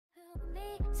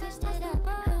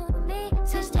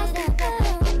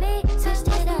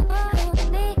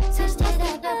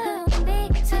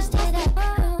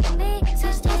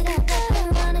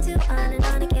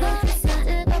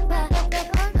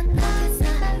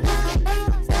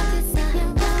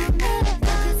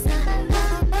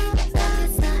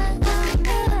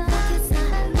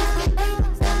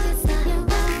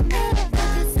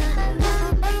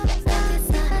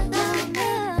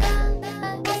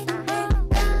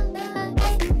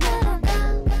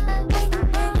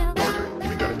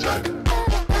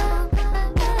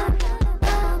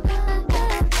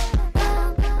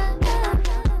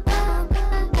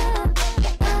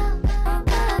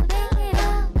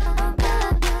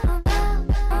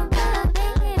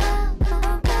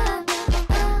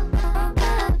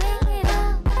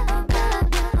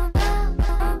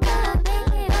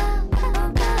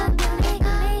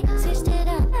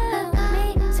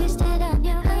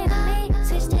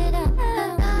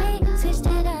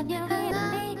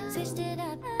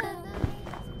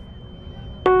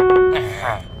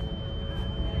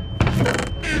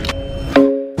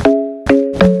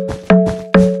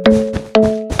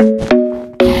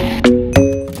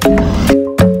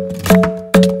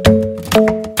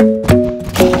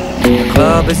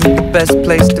Best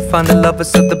place to find the lovers,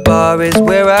 so the bar is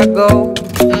where I go.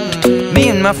 Me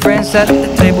and my friends sat at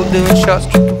the table doing shots,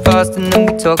 tripping fast, and then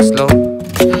we talk slow.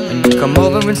 And you come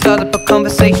over and start up a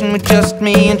conversation with just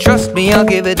me, and trust me, I'll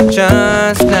give it a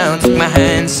chance. Now take my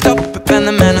hand, stop it, and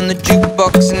the man on the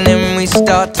jukebox, and then we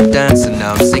start to dance. And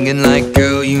now I'm singing like,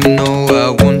 girl, you know I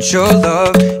want your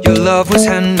love. Your love was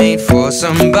handmade for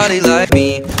somebody like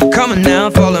me. Come on now,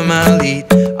 follow my lead.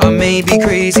 I may be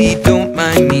crazy, don't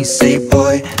mind me. Say,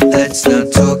 boy, let's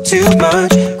not talk too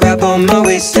much. Grab on my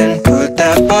waist and put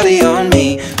that body on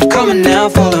me. Come on now,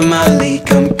 follow my lead.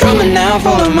 Come on now,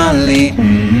 follow my lead.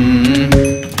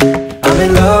 I'm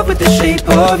in love with the shape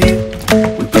of you.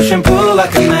 We push and pull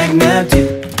like a magnet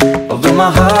do. Although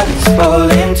my heart is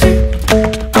falling too.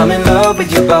 I'm in love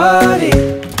with your body.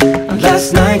 And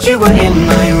last night you were in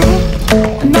my room,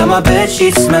 and now my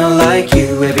bedsheets smell like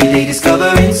you. Every day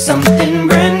discovering something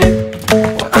brand new.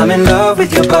 I'm in love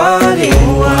with your body.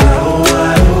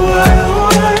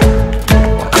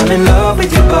 I'm in love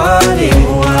with your body.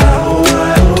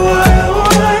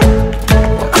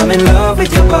 I'm in love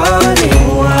with your body.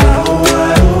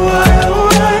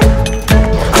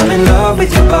 I'm in love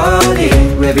with your body.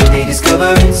 Every day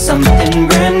discovering something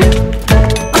brand new.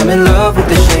 I'm in love with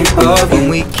the shape of you. When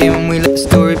we came, we let the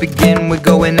story begin. We're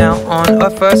going out on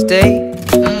our first date.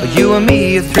 You and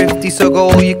me are thrifty, so go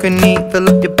all you can eat. Fill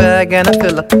up your bag and I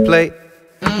fill up the plate.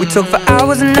 We talk for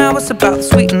hours and hours about the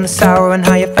sweet and the sour, and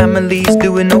how your family's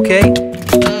doing okay.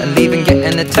 And leaving,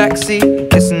 getting a taxi,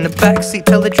 kissing the backseat,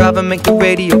 tell the driver make the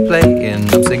radio play. And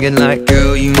I'm singing like,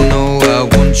 girl, you know I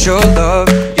want your love.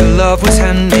 Your love was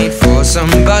handmade for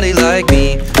somebody like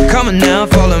me. Come on now,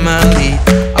 follow my lead.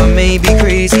 I may be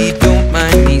crazy, don't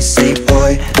mind me. Say,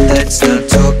 boy, let's not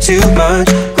talk too much.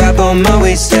 Grab on my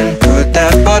waist and put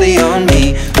that body on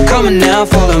me. Come on now,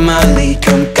 follow my lead.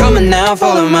 Come on now,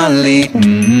 follow my lead.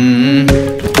 I'm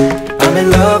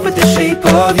in love with the shape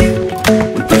of you.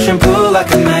 We push and pull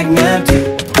like a magnet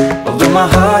do. Although my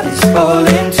heart is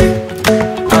falling too.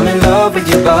 I'm in love with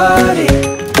your body.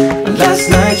 Last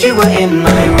night you were in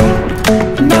my room,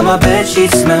 and now my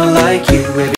bedsheets smell like you.